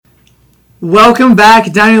Welcome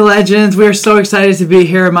back, Downey Legends. We are so excited to be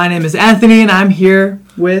here. My name is Anthony, and I'm here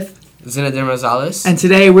with Zinedine Rosales. And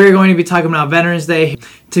today we're going to be talking about Veterans Day.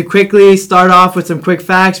 To quickly start off with some quick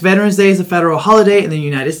facts, Veterans Day is a federal holiday in the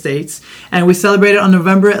United States, and we celebrate it on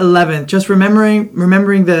November 11th, just remembering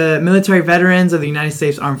the military veterans of the United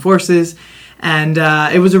States Armed Forces. And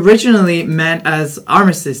it was originally meant as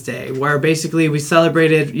Armistice Day, where basically we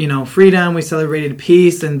celebrated, freedom, we celebrated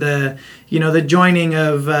peace, and the joining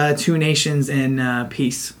of two nations in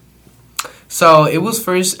peace. So it was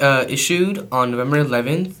first issued on November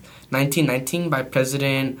 11th, 1919 by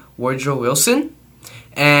President Woodrow Wilson.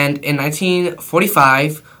 And in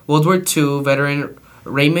 1945, World War II veteran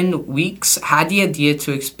Raymond Weeks had the idea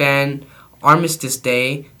to expand Armistice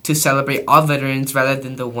Day to celebrate all veterans rather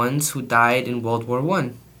than the ones who died in World War I.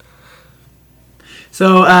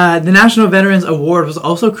 So the National Veterans Award was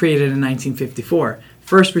also created in 1954,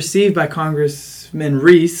 first received by Congressman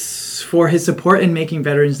Reese for his support in making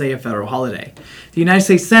Veterans Day a federal holiday. The United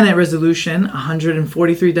States Senate Resolution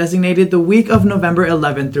 143 designated the week of November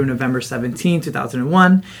 11 through November 17,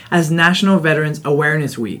 2001 as National Veterans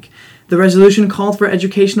Awareness Week. The resolution called for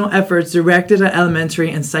educational efforts directed at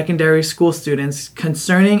elementary and secondary school students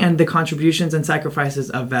concerning and the contributions and sacrifices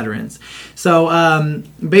of veterans. So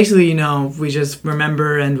basically, we just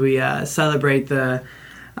remember and we celebrate the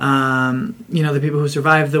people who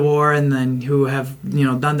survived the war and then who have,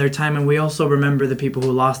 done their time. And we also remember the people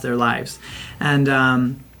who lost their lives. And,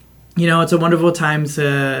 it's a wonderful time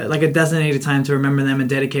a designated time to remember them and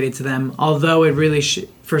dedicate it to them. Although it really,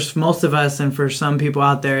 for most of us and for some people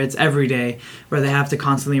out there, it's every day where they have to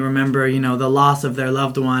constantly remember, the loss of their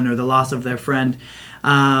loved one or the loss of their friend,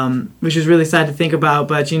 which is really sad to think about.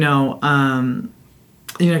 But, to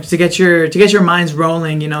get your minds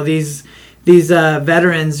rolling, these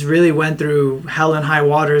veterans really went through hell and high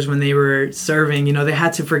waters when they were serving. They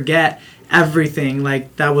had to forget everything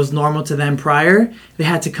that was normal to them prior. They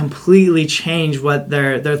had to completely change what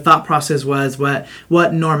their thought process was, what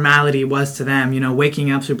normality was to them. Waking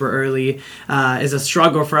up super early is a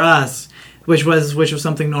struggle for us, which was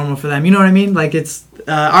something normal for them. You know what I mean? It's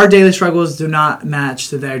our daily struggles do not match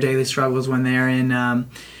to their daily struggles when they're in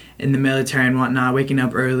the military and whatnot. Waking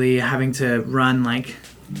up early, having to run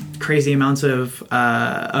crazy amounts of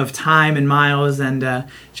time and miles, and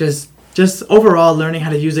just overall learning how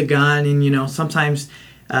to use a gun, and sometimes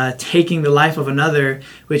taking the life of another,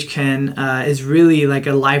 which can is really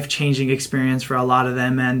a life-changing experience for a lot of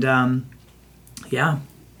them. And yeah.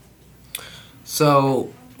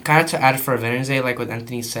 So kind of to add for Veterans Day, like what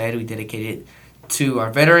Anthony said, we dedicate it to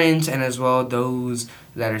our veterans and as well those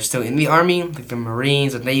that are still in the Army, like the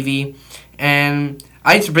Marines, the Navy. And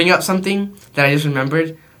I need to bring up something that I just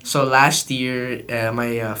remembered. So last year,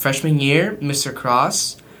 my freshman year, Mr.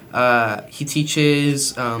 Cross, he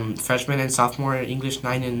teaches freshman and sophomore English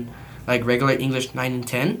 9 and regular English 9 and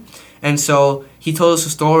 10. And so he told us a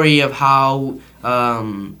story of how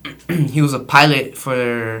he was a pilot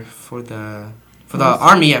for the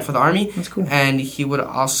Army. Yeah, for the Army. That's cool. And he would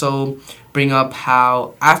also bring up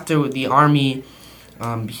how after the Army,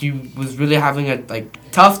 he was really having a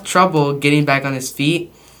tough trouble getting back on his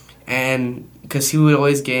feet, and because he would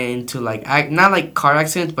always get into not car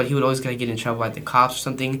accidents, but he would always get in trouble at the cops or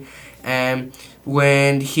something. And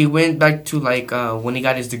when he went back to when he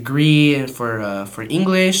got his degree and for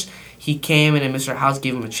English, he came and then Mr. House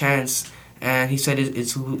gave him a chance, and he said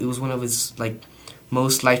it was one of his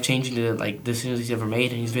most life-changing decisions he's ever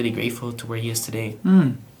made, and he's really grateful to where he is today.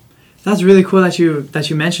 That's really cool that you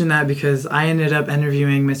mentioned that, because I ended up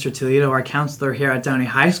interviewing Mr. Toledo, our counselor here at Downey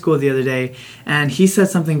High School, the other day, and he said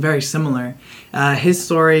something very similar. His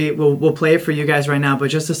story, we'll play it for you guys right now, but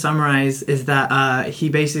just to summarize, is that he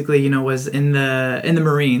basically was in the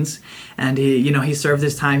Marines, and he served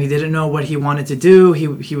his time. He didn't know what he wanted to do.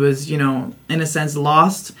 He was in a sense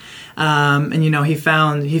lost, and he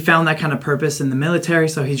found that kind of purpose in the military.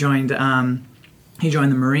 So he joined the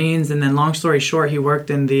Marines, and then long story short, he worked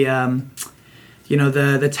in the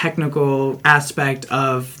the technical aspect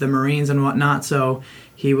of the Marines and whatnot. So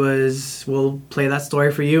we'll play that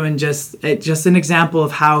story for you, and just an example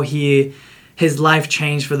of how his life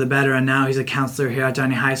changed for the better, and now he's a counselor here at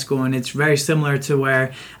Downey High School, and it's very similar to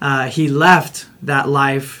where he left that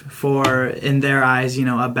life for, in their eyes,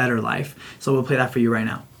 a better life. So we'll play that for you right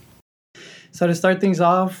now. So to start things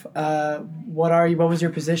off, what was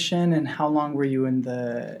your position, and how long were you in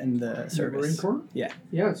the service? Marine Corps? Yeah.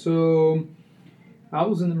 Yeah, so I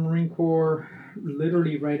was in the Marine Corps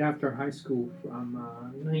literally right after high school from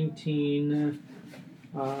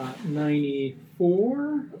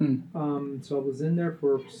 1994. So I was in there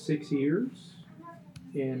for 6 years.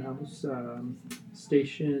 and I was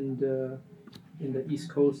stationed in the East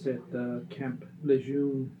Coast at Camp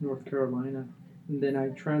Lejeune, North Carolina. And then I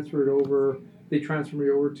transferred over. They transferred me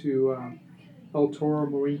over to El Toro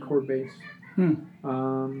Marine Corps Base.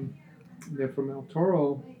 Then from El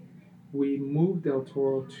Toro, we moved El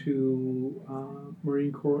Toro to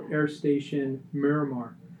Marine Corps Air Station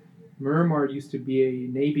Miramar. Miramar used to be a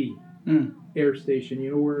Navy air station.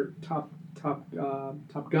 You know where Top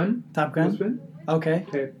Gun? Top Gun? has been? Okay.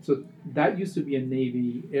 Okay, so that used to be a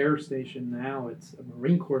Navy air station. Now it's a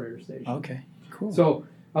Marine Corps air station. Okay, cool. So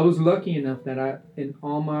I was lucky enough that in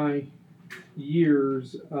all my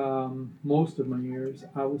years, most of my years,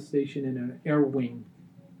 I was stationed in an air wing.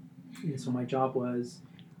 And so my job was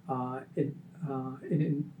in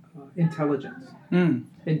intelligence.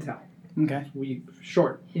 Intel. Okay. We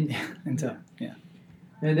short Intel. Intel. Yeah.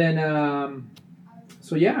 And then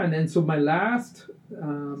so my last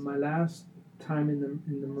time in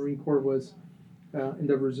the Marine Corps was in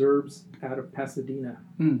the reserves out of Pasadena,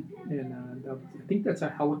 and I think that's a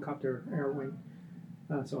helicopter air wing.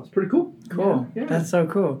 So it's pretty cool. Cool. Yeah. That's so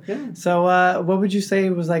cool. Yeah. So, what would you say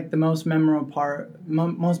was like the most memorable part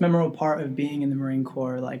of being in the Marine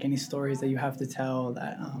Corps? Like any stories that you have to tell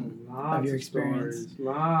that of your experience?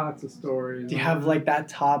 Lots of stories. Do you have like that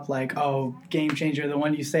top game changer, the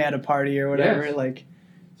one you say at a party or whatever? Yes. Like,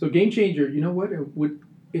 so game changer. You know what?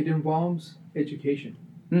 It involves education.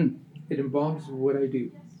 It involves what I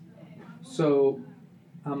do. So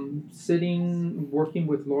I'm working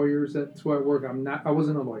with lawyers. That's who I work. I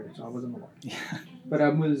wasn't a lawyer, so I wasn't a lawyer. Yeah. But I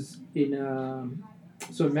was in.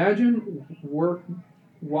 So imagine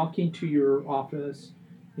walking to your office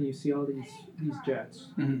and you see all these jets.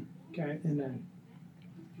 Okay, and then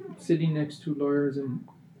sitting next to lawyers, and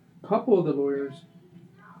a couple of the lawyers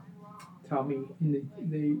tell me, and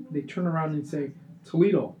they turn around and say,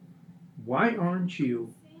 "Toledo, why aren't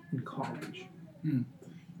you in college?"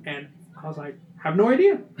 And I was like, I have no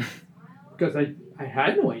idea. Because I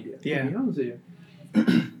had no idea, to be honest with you.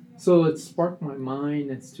 So it sparked my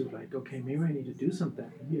mind as to like, okay, maybe I need to do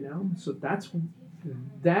something, So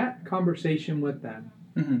that conversation with them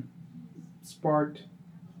sparked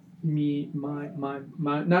me, my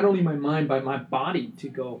not only my mind, but my body to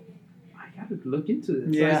go, I got to look into this.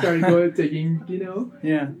 Yeah. So I started taking,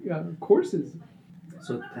 courses.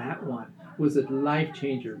 So that one was a life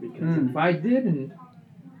changer because if I didn't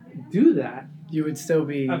do that, you would still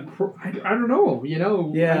be. I don't know.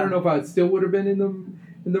 Yeah. I don't know if I still would have been in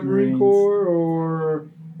the Marine Corps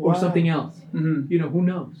or something else. Who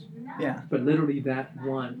knows? Yeah. But literally that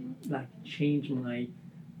one changed my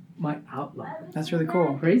outlook. That's really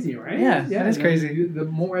cool. Crazy, right? Yeah, that is crazy. The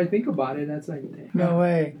more I think about it, that's like no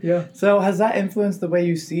way. Yeah. So has that influenced the way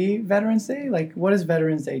you see Veterans Day? Like, what is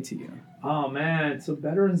Veterans Day to you? Oh man, so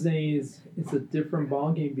Veterans Day it's a different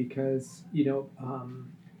ballgame because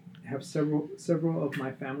have several of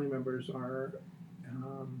my family members are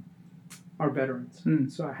veterans.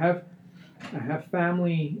 So I have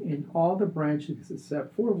family in all the branches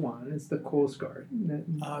except for one. It's the Coast Guard.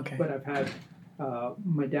 Okay. But I've had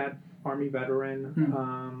my dad, Army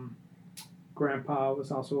veteran. Grandpa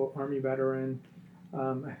was also Army veteran.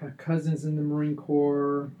 I had cousins in the Marine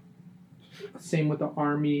Corps. Same with the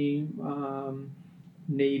Army,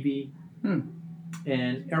 Navy,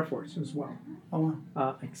 and Air Force as well. Oh,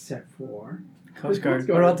 wow. Except for Coast Guard.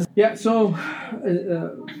 What about yeah, so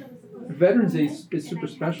Veterans Day is super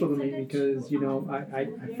special to me because I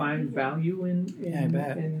find value in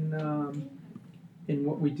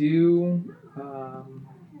what we do.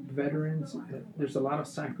 Veterans, there's a lot of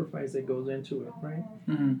sacrifice that goes into it, right?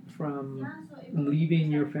 From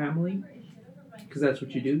leaving your family, because that's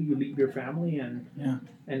what you do. You leave your family and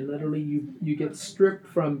literally you get stripped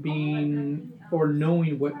from being or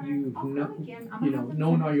knowing what you've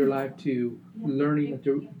known all your life to learning a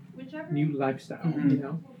new lifestyle.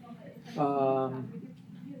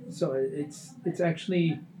 So it's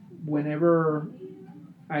actually whenever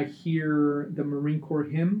I hear the Marine Corps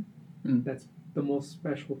hymn, that's the most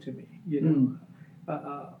special to me.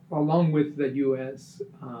 Along with the U.S.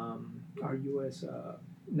 Our U.S.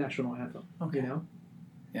 National anthem. Okay.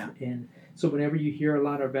 Yeah. And so whenever you hear a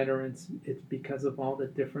lot of veterans, it's because of all the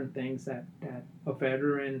different things that a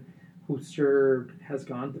veteran who served has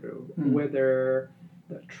gone through. Whether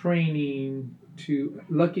the training to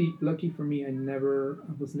lucky for me, I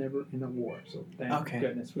was never in a war. So thank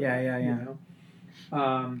goodness for that.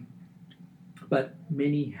 Yeah. But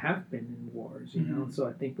many have been in wars, So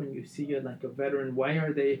I think when you see a veteran, why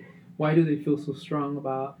do they feel so strong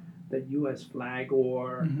about the U.S. flag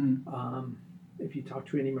or if you talk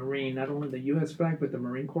to any Marine, not only the U.S. flag but the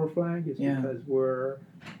Marine Corps flag is because we're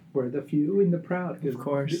the few and the proud. Of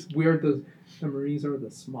course, we're the Marines are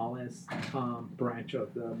the smallest branch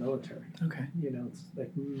of the military. Okay, it's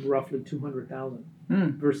like roughly 200,000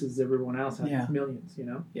 versus everyone else has millions.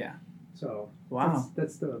 Yeah. So wow,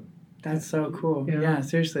 that's so cool. Yeah. Yeah,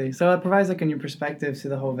 seriously. So it provides like a new perspective to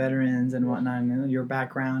the whole veterans and whatnot, and your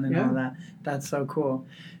background and all that. That's so cool.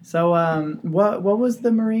 So what was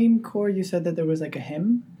the Marine Corps? You said that there was like a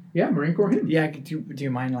hymn. Yeah, Marine Corps hymn. Yeah, do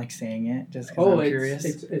you mind like saying it? Just because I'm curious.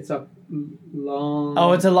 It's a long.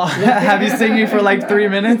 Oh, it's a long. Have you singing for like 3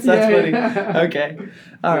 minutes? That's funny. Yeah. Okay,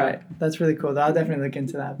 all right, that's really cool. I'll definitely look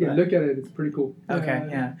into that. Yeah, look at it. It's pretty cool. Okay,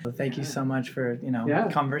 yeah. Well, thank you so much for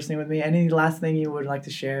conversing with me. Any last thing you would like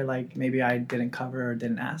to share? Like maybe I didn't cover or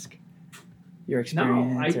didn't ask. Your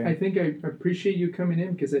experience. No, I think I appreciate you coming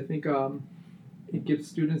in because I think it gives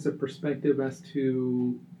students a perspective as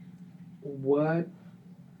to what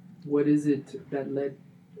is it that led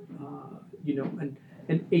an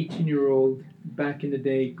 18-year-old back in the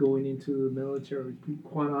day going into the military.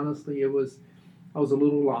 Quite honestly, I was a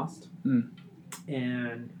little lost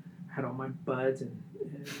and had all my buds and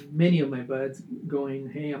many of my buds going,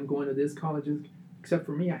 hey, I'm going to this college, except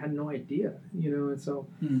for me, I had no idea, and so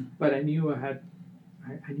but I knew I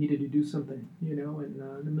needed to do something, and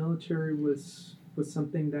the military was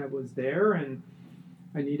something that was there, and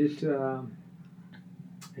I needed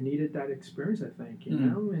that experience, I think,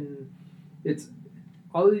 and it's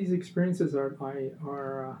all of these experiences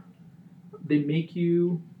are they make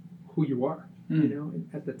you who you are, and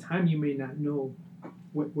at the time you may not know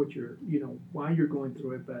what you're, why you're going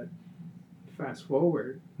through it, but fast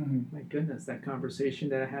forward, my goodness, that conversation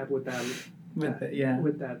that I had with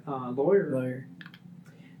that lawyer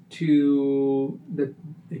to the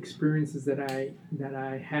experiences that I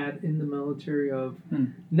had in the military of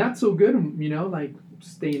not so good, like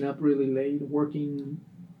staying up really late, working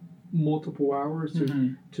multiple hours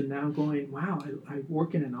to now going, wow, I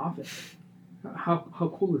work in an office.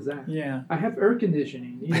 How cool is that? Yeah. I have air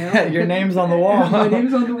conditioning, Your name's on the wall. My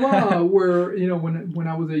name's on the wall. Where, when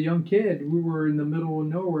I was a young kid, we were in the middle of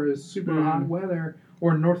nowhere, it's super hot weather,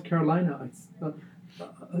 or North Carolina. It's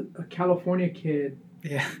a California kid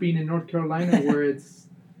being in North Carolina where it's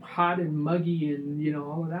hot and muggy and,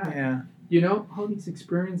 all of that. Yeah. All these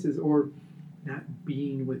experiences, or not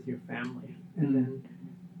being with your family and then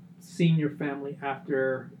seeing your family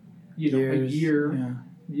after, Years. a year,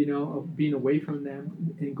 of being away from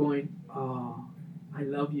them and going, oh, I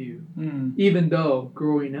love you. Even though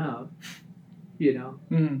growing up,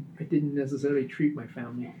 I didn't necessarily treat my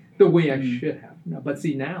family the way I should have. No, but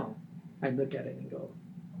see, now I look at it and go,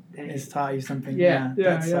 dang. It's taught you something.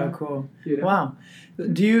 That's so cool. Wow.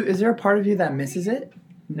 Is there a part of you that misses it?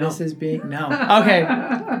 No. Misses being? No. Okay.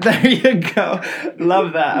 There you go.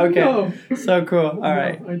 Love that. Okay. No. So cool. All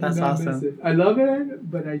right. That's awesome. Miss it. I love it,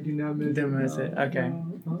 but I do not miss it. Don't miss it. Okay.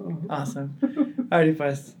 Awesome. Alrighty,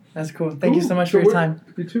 Fuss. That's cool. Thank you so much for your time.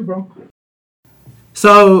 You too, bro.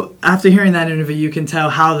 So after hearing that interview, you can tell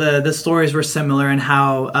how the stories were similar and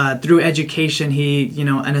how through education he, in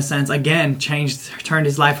a sense, again, turned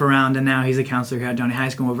his life around, and now he's a counselor here at Downey High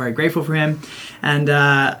School. We're very grateful for him. And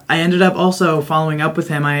I ended up also following up with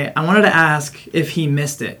him. I wanted to ask if he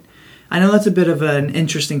missed it. I know that's a bit of an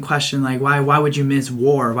interesting question, like why would you miss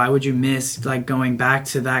war? Why would you miss like going back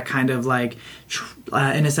to that kind of like,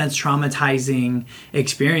 in a sense, traumatizing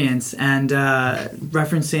experience? And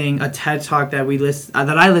referencing a TED Talk that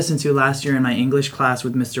that I listened to last year in my English class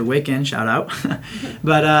with Mr. Wicken, shout out.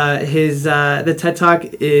 But the TED Talk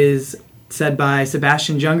is said by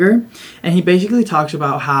Sebastian Junger, and he basically talks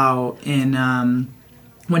about how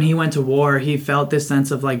when he went to war, he felt this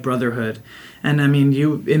sense of like brotherhood. And I mean,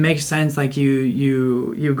 it makes sense. Like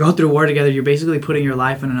you go through war together. You're basically putting your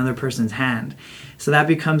life in another person's hand. So that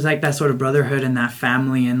becomes like that sort of brotherhood and that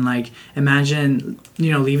family. And like, imagine,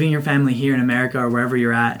 leaving your family here in America or wherever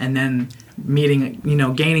you're at, and then meeting,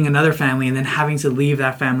 gaining another family, and then having to leave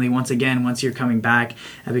that family once you're coming back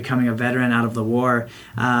and becoming a veteran out of the war.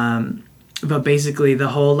 But basically, the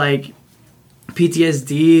whole like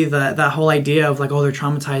PTSD, that whole idea of like, oh, they're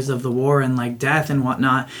traumatized of the war and like death and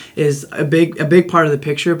whatnot is a big part of the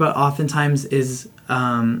picture, but oftentimes is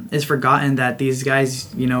forgotten that these guys,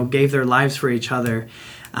 gave their lives for each other,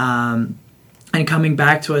 and coming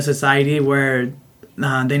back to a society where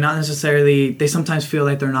they sometimes feel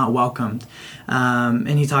like they're not welcomed. And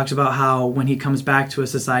he talks about how when he comes back to a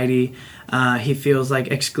society, he feels like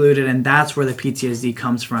excluded, and that's where the PTSD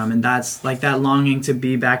comes from. And that's like that longing to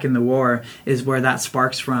be back in the war is where that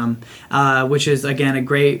sparks from, which is again a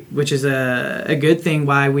good thing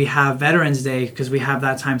why we have Veterans Day, because we have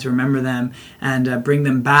that time to remember them and bring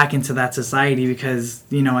them back into that society, because,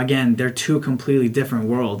 you know, again, they're two completely different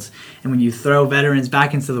worlds. And when you throw veterans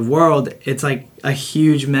back into the world, it's like a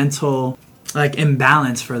huge mental like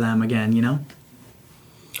imbalance for them again, you know?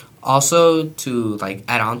 Also, to like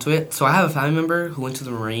add on to it, so I have a family member who went to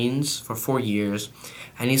the Marines for 4 years,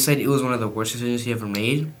 and he said it was one of the worst decisions he ever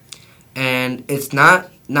made. And it's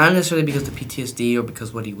not necessarily because of the PTSD or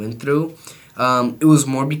because what he went through. It was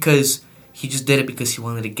more because he just did it because he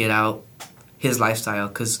wanted to get out his lifestyle.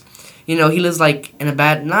 Because, you know, he lives like in a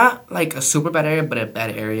bad, not like a super bad area, but a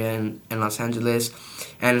bad area in Los Angeles.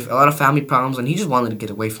 And a lot of family problems, and he just wanted to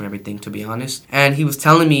get away from everything, to be honest. And he was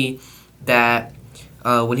telling me that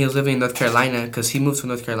when he was living in North Carolina, because he moved to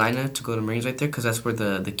North Carolina to go to Marines right there, because that's where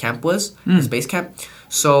the camp was, his base camp.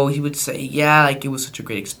 So he would say, yeah, like, it was such a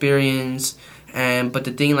great experience. But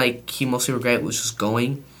the thing, like, he mostly regretted was just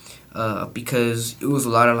going, because it was a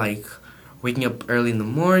lot of, like, waking up early in the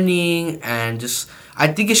morning, and just, I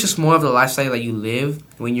think it's just more of the lifestyle that you live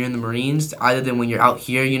when you're in the Marines, other than when you're out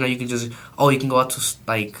here. You know, you can just, you can go out to,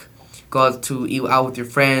 like, go out to eat out with your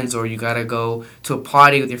friends, or you gotta go to a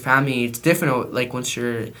party with your family. It's different, like, once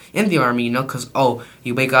you're in the Army, you know, because,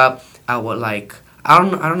 you wake up at what, like, I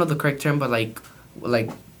don't know the correct term, but, like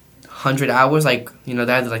 100 hours, like, you know,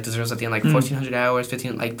 that, like, deserves at the end, like, 1,400 hours,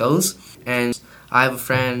 15, like, those. And I have a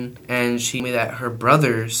friend, and she told me that her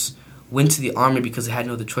brothers went to the Army because they had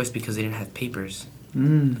no other choice because they didn't have papers.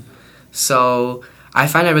 So I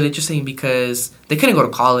find that really interesting because they couldn't go to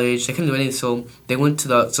college, they couldn't do anything, so they went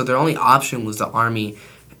to so their only option was the Army,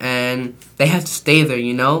 and they had to stay there,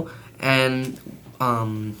 you know, and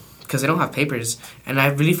because they don't have papers. And I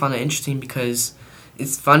really found that interesting because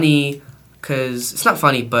it's funny, because it's not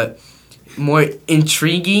funny, but more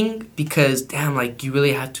intriguing, because damn, like, you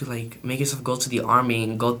really have to, like, make yourself go to the Army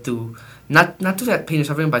and go through not through that pain and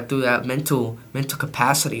suffering, but through that mental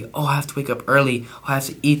capacity. I have to wake up early. I have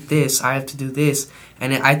to eat this. I have to do this.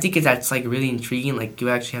 And I think that's, like, really intriguing. Like, you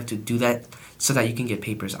actually have to do that so that you can get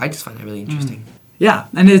papers. I just find that really interesting. Yeah,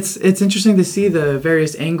 and it's interesting to see the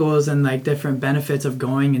various angles and, like, different benefits of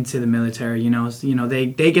going into the military. You know,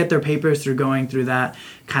 they get their papers through going through that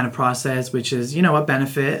kind of process, which is, you know, a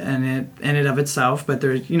benefit in and of itself. But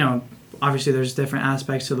there's, you know, obviously there's different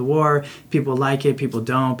aspects to the war. People like it, people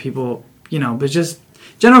don't. People, you know, but just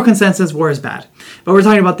general consensus, war is bad. But we're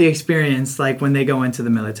talking about the experience, like, when they go into the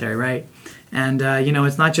military, right? And, you know,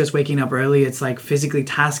 it's not just waking up early. It's, like, physically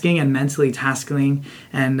tasking and mentally tasking.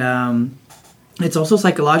 And it's also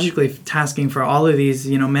psychologically tasking for all of these,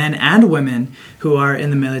 you know, men and women who are in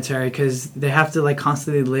the military, because they have to, like,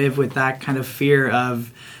 constantly live with that kind of fear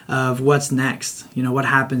of what's next, you know, what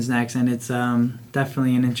happens next. And it's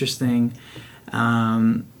definitely an interesting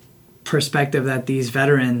perspective that these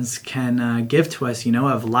veterans can give to us, you know,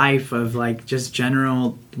 of life, of, like, just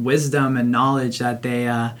general wisdom and knowledge that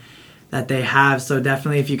they have. So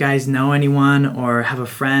definitely, if you guys know anyone or have a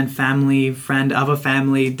friend of a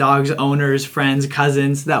family, dogs, owners, friends,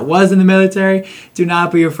 cousins that was in the military, do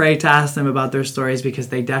not be afraid to ask them about their stories, because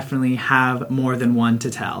they definitely have more than one to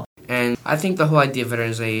tell. And I think the whole idea of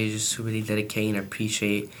Veterans Day is just to really dedicate and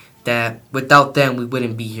appreciate that without them, we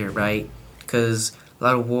wouldn't be here, right? Because a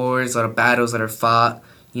lot of wars, a lot of battles that are fought,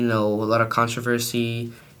 you know, a lot of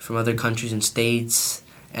controversy from other countries and states.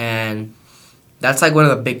 And that's, like, one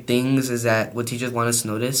of the big things is that what teachers want us to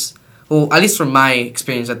notice. Well, at least from my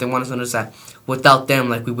experience, that they want us to notice that without them,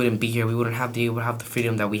 like, we wouldn't be here. We wouldn't have the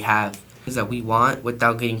freedom that we have, things that we want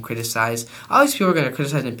without getting criticized. All these people are going to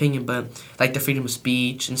criticize an opinion, but, like, the freedom of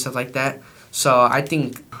speech and stuff like that. So I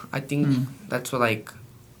think that's what, like,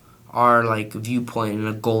 our, like, viewpoint and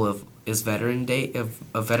the goal of Veterans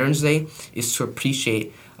Day is to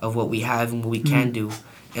appreciate of what we have and what we can do,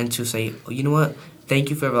 and to say, you know what? Thank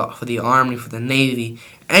you for the Army, for the Navy,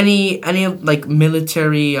 any of, like,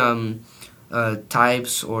 military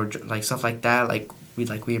types or, like, stuff like that. Like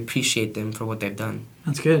we appreciate them for what they've done.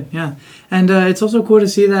 That's good, yeah. And it's also cool to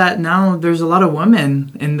see that now there's a lot of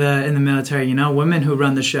women in the military, you know, women who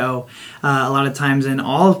run the show a lot of times in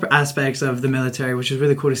all aspects of the military, which is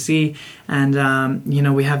really cool to see. And, you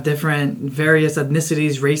know, we have different various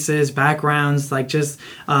ethnicities, races, backgrounds, like just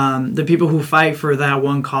the people who fight for that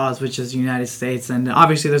one cause, which is the United States. And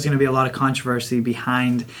obviously there's going to be a lot of controversy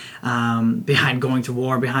behind going to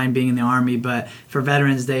war, behind being in the Army. But for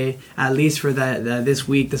Veterans Day, at least for this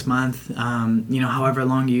week, this month, you know, however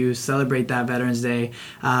long you celebrate that Veterans Day,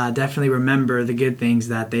 definitely remember the good things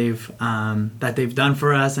that they've done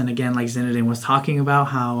for us. And again, like Zinedine was talking about,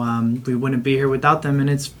 how we wouldn't be here without them, and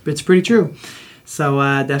it's pretty true. So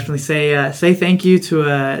definitely say thank you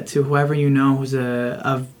to whoever you know who's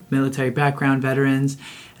of military background, veterans,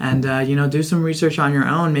 and you know, do some research on your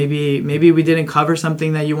own. Maybe we didn't cover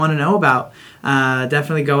something that you want to know about.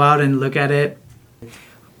 Definitely go out and look at it.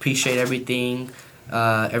 Appreciate everything,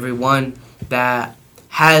 everyone that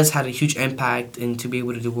has had a huge impact, and to be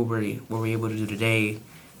able to do what we're able to do today,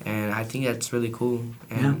 and I think that's really cool.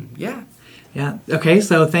 And yeah. Okay,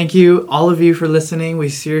 so thank you, all of you, for listening. We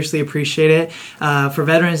seriously appreciate it. For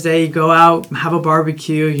Veterans Day, go out, have a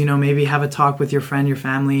barbecue, you know, maybe have a talk with your friend, your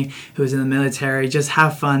family who's in the military. Just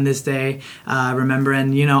have fun this day. Remember,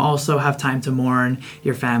 and, you know, also have time to mourn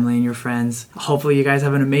your family and your friends. Hopefully you guys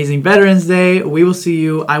have an amazing Veterans Day. We will see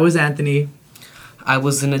you. I was Anthony. I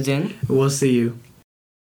was Zinedine. We'll see you.